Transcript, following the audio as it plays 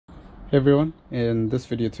Hey everyone, in this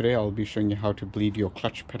video today I'll be showing you how to bleed your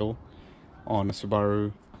clutch pedal on a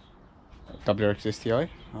Subaru WRX STI.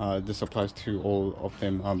 This applies to all of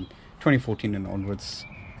them 2014 and onwards,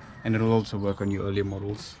 and it'll also work on your earlier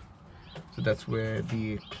models. So that's where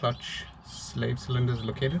the clutch slave cylinder is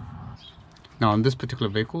located. Now on this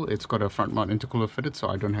particular vehicle it's got a front mount intercooler fitted, so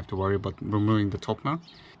I don't have to worry about removing the top mount.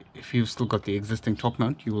 If you've still got the existing top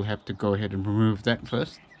mount, you will have to go ahead and remove that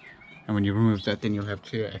first. And when you remove that, then you'll have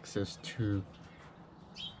clear access to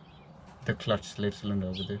the clutch slave cylinder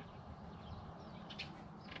over there.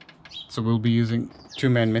 So we'll be using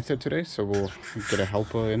two-man method today. So we'll get a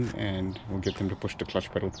helper in and we'll get them to push the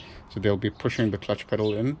clutch pedal. So they'll be pushing the clutch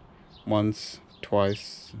pedal in once,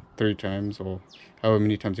 twice, 3 times, or however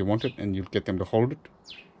many times you want it, and you'll get them to hold it.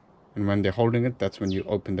 And when they're holding it, that's when you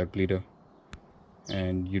open that bleeder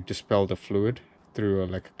and you dispel the fluid through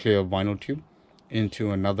like a clear vinyl tube into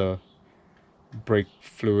another brake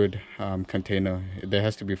fluid container. There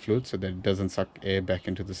has to be fluid so that it doesn't suck air back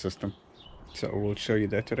into the system. So we'll show you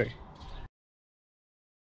that today.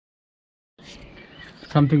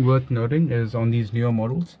 Something worth noting is on these newer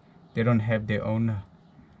models, they don't have their own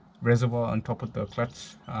reservoir on top of the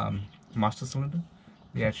clutch master cylinder.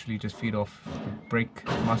 They actually just feed off the brake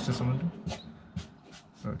master cylinder.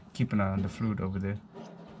 So keep an eye on the fluid over there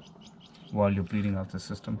while you're bleeding out the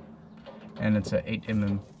system. And it's a 8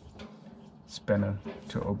 mm spanner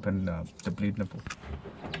to open the bleed nipple.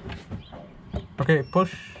 Okay,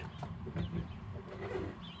 push.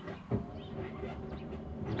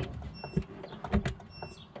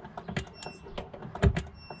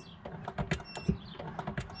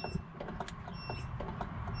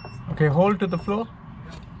 Okay, hold to the floor.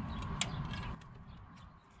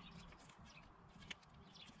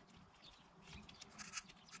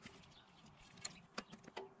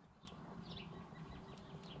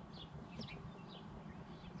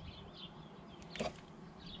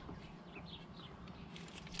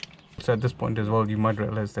 So at this point as well, you might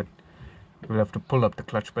realize that you'll have to pull up the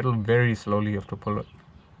clutch pedal very slowly. You have to pull it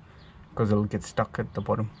because it'll get stuck at the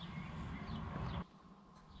bottom.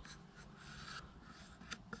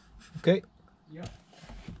 Okay. Yeah.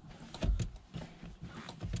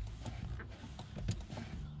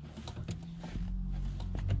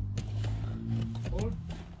 Hold.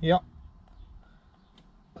 Yeah.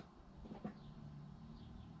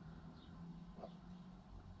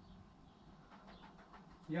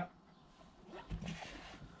 Yeah.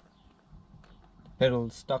 Pedal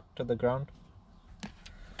stuck to the ground.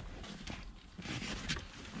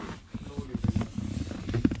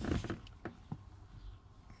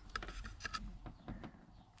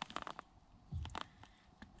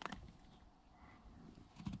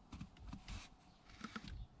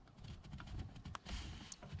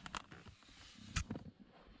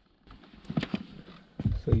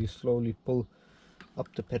 So you slowly pull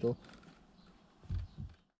up the pedal.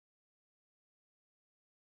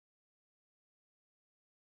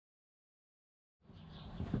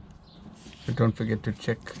 But don't forget to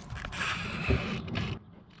check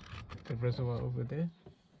the reservoir over there.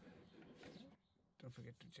 Don't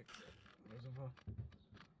forget to check the reservoir.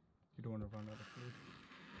 You don't want to run out of fluid.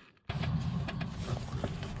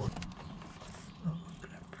 Oh,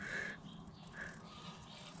 crap.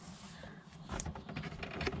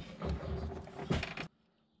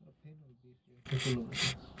 The pain will be if you pull over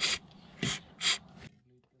there.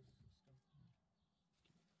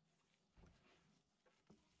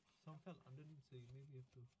 Some fell underneath, so you maybe have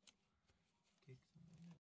to take some.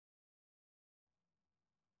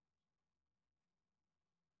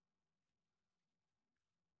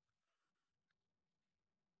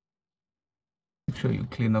 Make sure you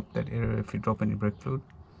clean up that area if you drop any brake fluid.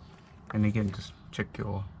 And again, just check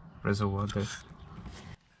your reservoir there.